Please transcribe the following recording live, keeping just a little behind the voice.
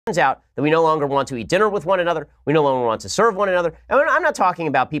turns out that we no longer want to eat dinner with one another. We no longer want to serve one another. And I'm not talking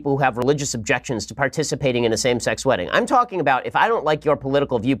about people who have religious objections to participating in a same-sex wedding. I'm talking about if I don't like your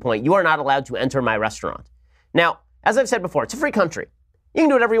political viewpoint, you are not allowed to enter my restaurant. Now, as I've said before, it's a free country. You can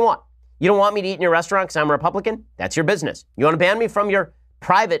do whatever you want. You don't want me to eat in your restaurant because I'm a Republican? That's your business. You want to ban me from your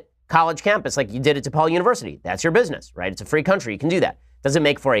private college campus like you did at DePaul University? That's your business, right? It's a free country. You can do that. Does it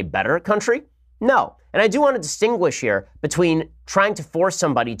make for a better country? No. And I do want to distinguish here between trying to force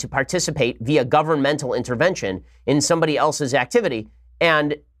somebody to participate via governmental intervention in somebody else's activity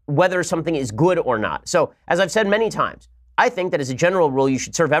and whether something is good or not. So, as I've said many times, I think that as a general rule, you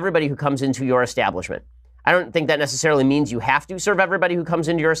should serve everybody who comes into your establishment. I don't think that necessarily means you have to serve everybody who comes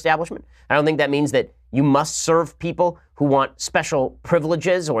into your establishment. I don't think that means that you must serve people who want special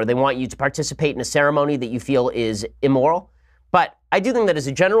privileges or they want you to participate in a ceremony that you feel is immoral. But I do think that as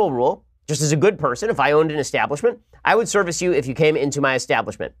a general rule, just as a good person, if I owned an establishment, I would service you if you came into my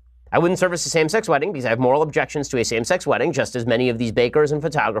establishment. I wouldn't service a same-sex wedding because I have moral objections to a same-sex wedding, just as many of these bakers and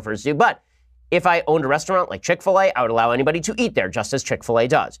photographers do. But if I owned a restaurant like Chick-fil-A, I would allow anybody to eat there, just as Chick-fil-A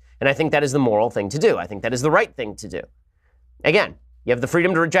does. And I think that is the moral thing to do. I think that is the right thing to do. Again, you have the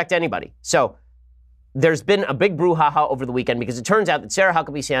freedom to reject anybody. So there's been a big brouhaha over the weekend because it turns out that Sarah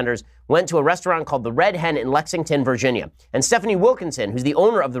HUCKABEE Sanders went to a restaurant called the Red Hen in Lexington, Virginia. And Stephanie Wilkinson, who's the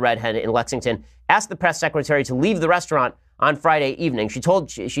owner of the Red Hen in Lexington, asked the press secretary to leave the restaurant on Friday evening. She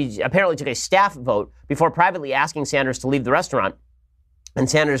apparently took a staff vote before privately asking Sanders to leave the restaurant. And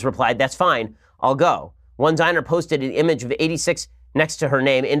Sanders replied, "That's fine, I'll go." One diner posted an image of 86 next to her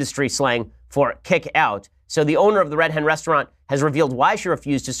name, industry slang for kick out. So the owner of the Red Hen restaurant has revealed why she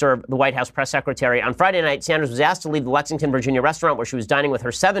refused to serve the White House press secretary. On Friday night, Sanders was asked to leave the Lexington, Virginia restaurant where she was dining with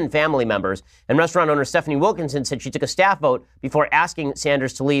her 7 family members. And restaurant owner Stephanie Wilkinson said she took a staff vote before asking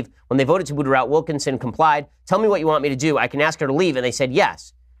Sanders to leave. When they voted to boot her out, Wilkinson complied. "Tell me what you want me to do. I can ask her to leave." And they said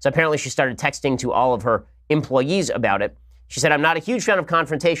yes. So apparently she started texting to all of her employees about it. She said, "I'm not a huge fan of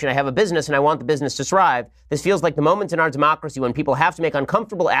confrontation. I have a business and I want the business to thrive. This feels like the moment in our democracy when people have to make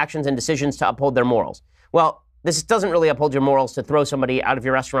uncomfortable actions and decisions to uphold their morals." Well, this doesn't really uphold your morals to throw somebody out of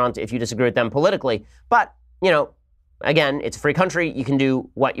your restaurant if you disagree with them politically. But, again, it's a free country. You can do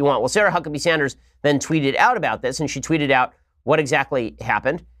what you want. Well, Sarah HUCKABEE Sanders then tweeted out about this, and she tweeted out what exactly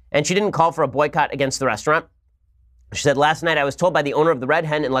happened. And she didn't call for a boycott against the restaurant. She said, "Last night I was told by the owner of the Red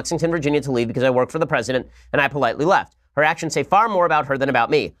Hen in Lexington, Virginia to leave because I work for the president, and I politely left. Her actions say far more about her than about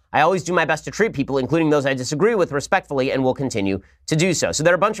me. I always do my best to treat people, including those I disagree with, respectfully, and will continue to do so." So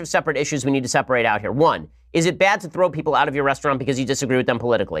there are a bunch of separate issues we need to separate out here. 1, is it bad to throw people out of your restaurant because you disagree with them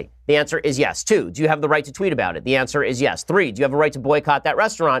politically? The answer is yes. 2, do you have the right to tweet about it? The answer is yes. 3, do you have a right to boycott that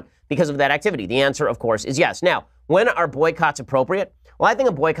restaurant because of that activity? The answer, of course, is yes. Now, when are boycotts appropriate? Well, I think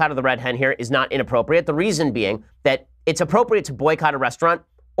a boycott of the Red Hen here is not inappropriate. The reason being that it's appropriate to boycott a restaurant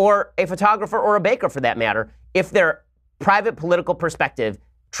or a photographer or a baker, for that matter, if their private political perspective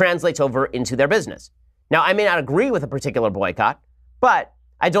translates over into their business. Now, I may not agree with a particular boycott, but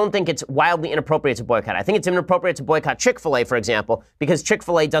I don't think it's wildly inappropriate to boycott. I think it's inappropriate to boycott Chick-fil-A, for example, because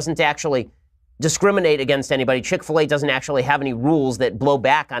Chick-fil-A doesn't actually discriminate against anybody. Chick-fil-A doesn't actually have any rules that blow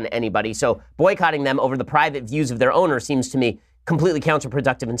back on anybody. So boycotting them over the private views of their owner seems to me completely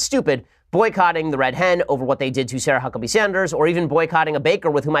counterproductive and stupid. Boycotting the Red Hen over what they did to Sarah HUCKABEE Sanders, or even boycotting a baker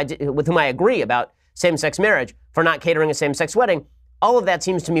with whom I agree about same-sex marriage for not catering a same-sex wedding, all of that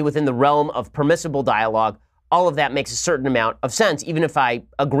seems to me within the realm of permissible dialogue. All of that makes a certain amount of sense, even if I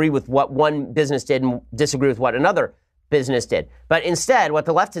agree with what one business did and disagree with what another business did. But instead, what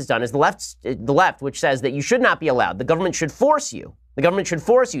the left has done is the left, which says that you should not be allowed. The government should force you. The government should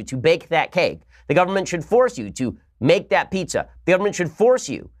force you to bake that cake. The government should force you to make that pizza. The government should force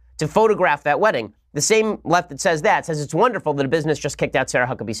you to photograph that wedding. The same left that says it's wonderful that a business just kicked out Sarah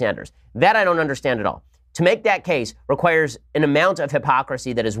HUCKABEE Sanders. That I don't understand at all. To make that case requires an amount of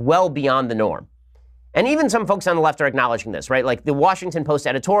hypocrisy that is well beyond the norm. And even some folks on the left are acknowledging this, right? Like the Washington Post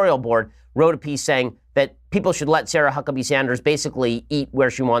editorial board wrote a piece saying that people should let Sarah HUCKABEE Sanders basically eat where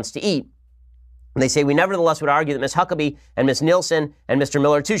she wants to eat. And they say, "We nevertheless would argue that Ms. HUCKABEE and Ms. Nielsen and Mr.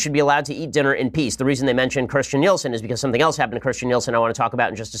 Miller, too, should be allowed to eat dinner in peace." The reason they mention Kirstjen Nielsen is because something else happened to Kirstjen Nielsen I want to talk about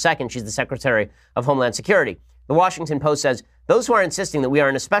in just a second. She's the Secretary of Homeland Security. The Washington Post says, "Those who are insisting that we are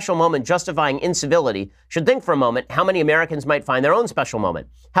in a special moment justifying incivility should think for a moment how many Americans might find their own special moment.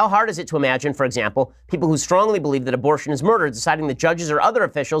 How hard is it to imagine, for example, people who strongly believe that abortion is murder deciding that judges or other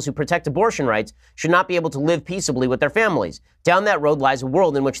officials who protect abortion rights should not be able to live peaceably with their families? Down that road lies a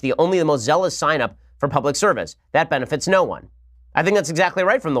world in which only the most zealous sign up for public service. That benefits no one." I think that's exactly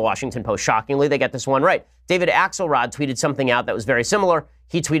right from the Washington Post. Shockingly, they get this one right. David Axelrod tweeted something out that was very similar.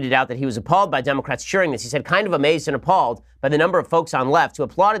 He tweeted out that he was appalled by Democrats cheering this. He said, kind of amazed and appalled by the number of folks on left who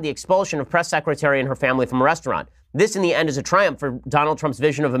applauded the expulsion of press secretary and her family from a restaurant. This, in the end, is a triumph for Donald Trump's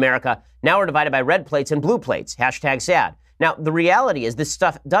vision of America. Now we're divided by red plates and blue plates. Hashtag sad. Now, the reality is this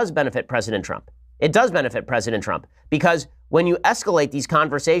stuff does benefit President Trump. It does benefit President Trump because when you escalate these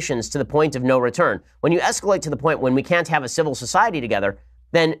conversations to the point of no return, when you escalate to the point when we can't have a civil society together,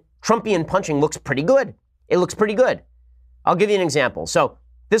 then Trumpian punching looks pretty good. It looks pretty good. I'll give you an example. So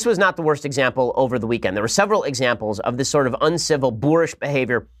this was not the worst example over the weekend. There were several examples of this sort of uncivil, boorish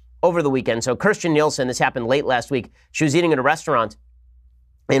behavior over the weekend. So Kirstjen Nielsen, this happened late last week. She was eating at a restaurant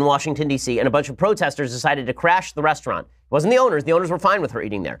in Washington, D.C., and a bunch of protesters decided to crash the restaurant. It wasn't the owners. The owners were fine with her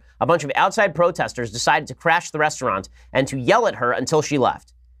eating there. A bunch of outside protesters decided to crash the restaurant and to yell at her until she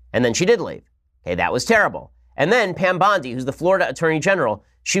left. And then she did leave. Okay, that was terrible. And then Pam Bondi, who's the Florida Attorney General,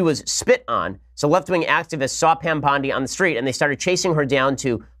 she was spit on. So left-wing activists saw Pam Bondi on the street and they started chasing her down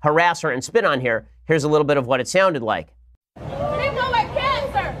to harass her and spit on her. Here's a little bit of what it sounded like. People with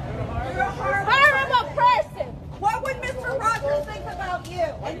cancer. You're a horrible person. What would Mr. Rogers think about you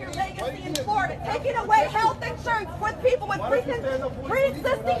and your legacy in Florida? Taking away health insurance with people with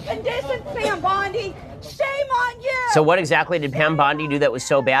pre-existing conditions, Pam Bondi. Shame on you. So what exactly did Pam Bondi do that was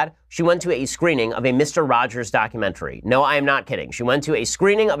so bad? She went to a screening of a Mr. Rogers documentary. No, I am not kidding. She went to a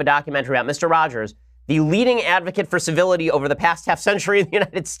screening of a documentary about Mr. Rogers, the leading advocate for civility over the past half century in the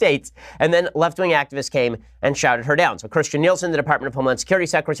United States. And then left-wing activists came and shouted her down. So Kirstjen Nielsen, the Department of Homeland Security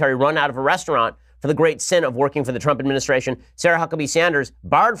Secretary, run out of a restaurant for the great sin of working for the Trump administration. Sarah Huckabee Sanders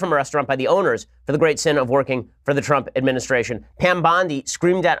barred from a restaurant by the owners for the great sin of working for the Trump administration. Pam Bondi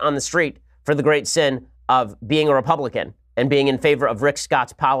screamed at on the street for the great sin of being a Republican and being in favor of Rick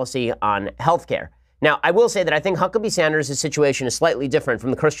Scott's policy on health care. Now, I will say that I think Huckabee Sanders' situation is slightly different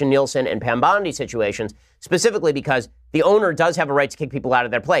from the Kirstjen Nielsen and Pam Bondi situations, specifically because the owner does have a right to kick people out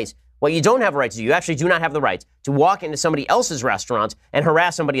of their place. What you don't have a right to do, you actually do not have the right to walk into somebody else's restaurant and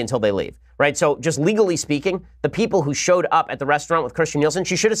harass somebody until they leave, right? So just legally speaking, the people who showed up at the restaurant with Kirstjen Nielsen,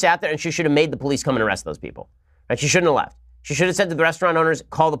 she should have sat there and she should have made the police come and arrest those people, right? She shouldn't have left. She should have said to the restaurant owners,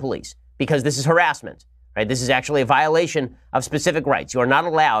 call the police, because this is harassment. Right? This is actually a violation of specific rights. You are not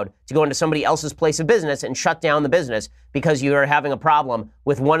allowed to go into somebody else's place of business and shut down the business because you are having a problem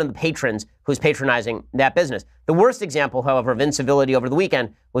with one of the patrons who's patronizing that business. The worst example, however, of incivility over the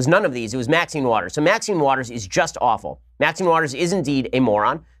weekend was none of these. It was Maxine Waters. So Maxine Waters is just awful. Maxine Waters is indeed a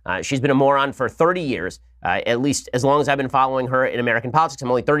moron. She's been a moron for 30 years, at least as long as I've been following her in American politics. I'm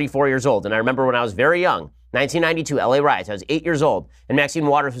only 34 years old, and I remember when I was very young, 1992, LA riots. I was 8 years old, and Maxine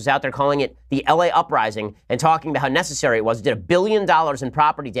Waters was out there calling it the LA uprising and talking about how necessary it was. It did $1 billion in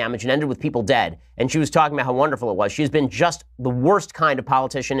property damage and ended with people dead. And she was talking about how wonderful it was. She's been just the worst kind of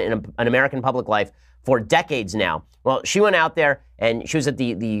politician in an American public life for decades now. Well, she went out there and she was at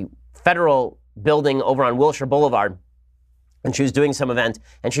the federal building over on Wilshire Boulevard, and she was doing some event,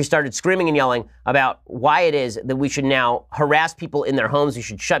 and she started screaming and yelling about why it is that we should now harass people in their homes. We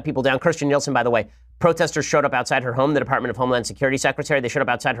should shut people down. Kirstjen Nielsen, by the way, protesters showed up outside her home, the Department of Homeland Security Secretary. They showed up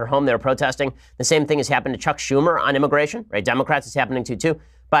outside her home. They were protesting. The same thing has happened to Chuck Schumer on immigration, right? Democrats, it's happening to too.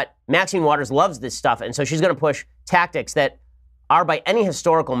 But Maxine Waters loves this stuff, and so she's going to push tactics that are, by any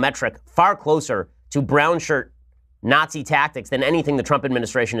historical metric, far closer to brown shirt Nazi tactics than anything the Trump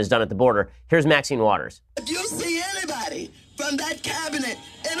administration has done at the border. Here's Maxine Waters. If you see anybody from that cabinet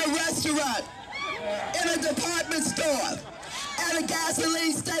in a restaurant, in a department store, at a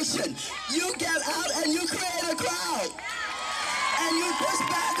gasoline station, you get out and you create a crowd. And you push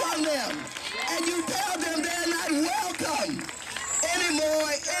back on them. And you tell them they're not welcome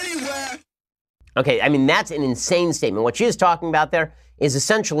anymore, anywhere. Okay, I mean, that's an insane statement. What she is talking about there is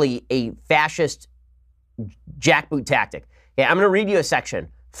essentially a fascist jackboot tactic. Okay, I'm going to read you a section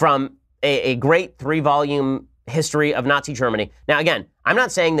from a great 3-volume history of Nazi Germany. Now, again, I'm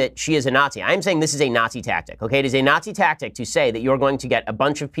not saying that she is a Nazi. I'm saying this is a Nazi tactic, okay? It is a Nazi tactic to say that you're going to get a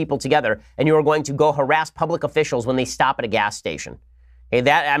bunch of people together and you are going to go harass public officials when they stop at a gas station. Okay,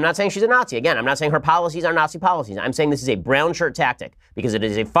 that, I'm not saying she's a Nazi. Again, I'm not saying her policies are Nazi policies. I'm saying this is a brown shirt tactic because it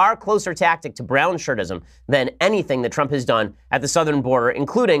is a far closer tactic to brown shirtism than anything that Trump has done at the southern border,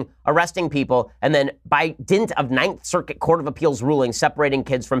 including arresting people and then by dint of Ninth Circuit Court of Appeals ruling separating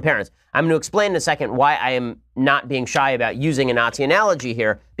kids from parents. I'm going to explain in a second why I am not being shy about using a Nazi analogy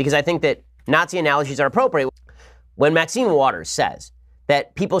here, because I think that Nazi analogies are appropriate. When Maxine Waters says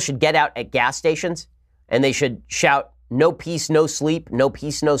that people should get out at gas stations and they should shout, "No peace, no sleep, no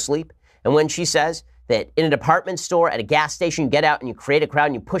peace, no sleep." And when she says that in a department store, at a gas station, you get out and you create a crowd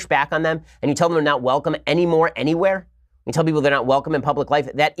and you push back on them and you tell them they're not welcome anymore, anywhere. we tell people they're not welcome in public life,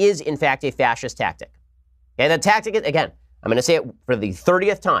 that is, in fact, a fascist tactic. Okay, that tactic is, again, I'm going to say it for the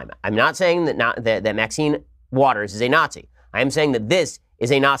 30th time. I'm not saying that Maxine Waters is a Nazi. I am saying that this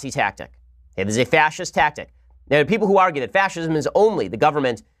is a Nazi tactic. Okay, this is a fascist tactic. There are people who argue that fascism is only the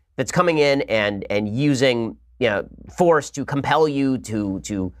government that's coming in and using force to compel you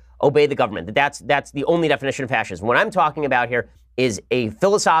to obey the government. That's the only definition of fascism. What I'm talking about here is a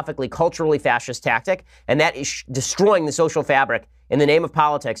philosophically, culturally fascist tactic, and that is destroying the social fabric in the name of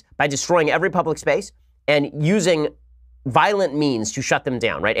politics by destroying every public space and using violent means to shut them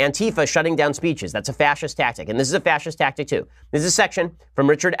down, right? Antifa shutting down speeches, that's a fascist tactic, and this is a fascist tactic too. This is a section from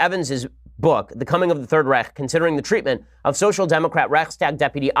Richard Evans's book, The Coming of the Third Reich, considering the treatment of Social Democrat Reichstag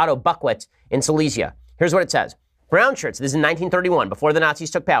Deputy Otto Buckwitz in Silesia. Here's what it says. Brown shirts, this is in 1931, before the Nazis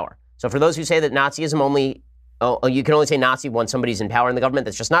took power. So for those who say that Nazism you can only say Nazi once somebody's in power in the government,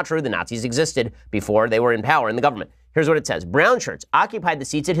 that's just not true. The Nazis existed before they were in power in the government. Here's what it says. Brown shirts occupied the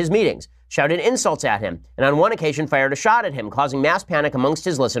seats at his meetings, shouted insults at him, and on one occasion fired a shot at him, causing mass panic amongst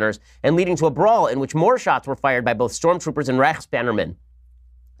his listeners and leading to a brawl in which more shots were fired by both stormtroopers and Reichsbannermen.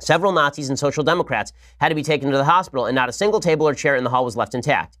 Several Nazis and Social Democrats had to be taken to the hospital, and not a single table or chair in the hall was left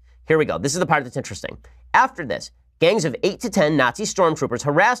intact. Here we go. This is the part that's interesting. After this, gangs of 8 to 10 Nazi stormtroopers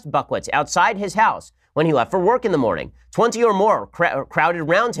harassed Buckwitz outside his house when he left for work in the morning. 20 or more crowded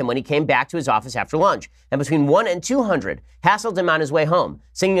around him when he came back to his office after lunch, and between 100 and 200 hassled him on his way home,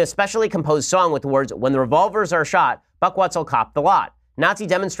 singing a specially composed song with the words, "When the revolvers are shot, Buckwitz will cop the lot." Nazi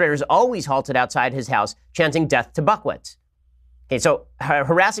demonstrators always halted outside his house, chanting "Death to Buckwitz." Okay, so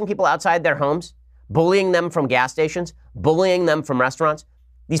harassing people outside their homes, bullying them from gas stations, bullying them from restaurants,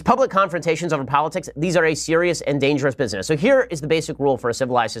 these public confrontations over politics, these are a serious and dangerous business. So here is the basic rule for a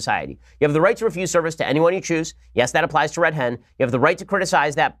civilized society. You have the right to refuse service to anyone you choose. Yes, that applies to Red Hen. You have the right to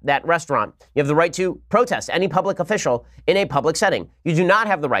criticize that restaurant. You have the right to protest any public official in a public setting. You do not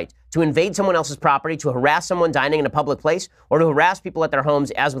have the right to invade someone else's property, to harass someone dining in a public place, or to harass people at their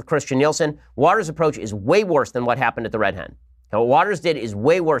homes, as with Christian Nielsen. Waters' approach is way worse than what happened at the Red Hen. Now, what Waters did is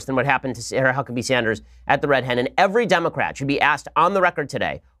way worse than what happened to Sarah HUCKABEE Sanders at the Red Hen, and every Democrat should be asked on the record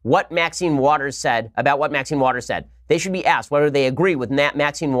today what Maxine Waters said about what Maxine Waters said. They should be asked whether they agree with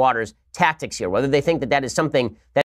Maxine Waters' tactics here, whether they think that that is something that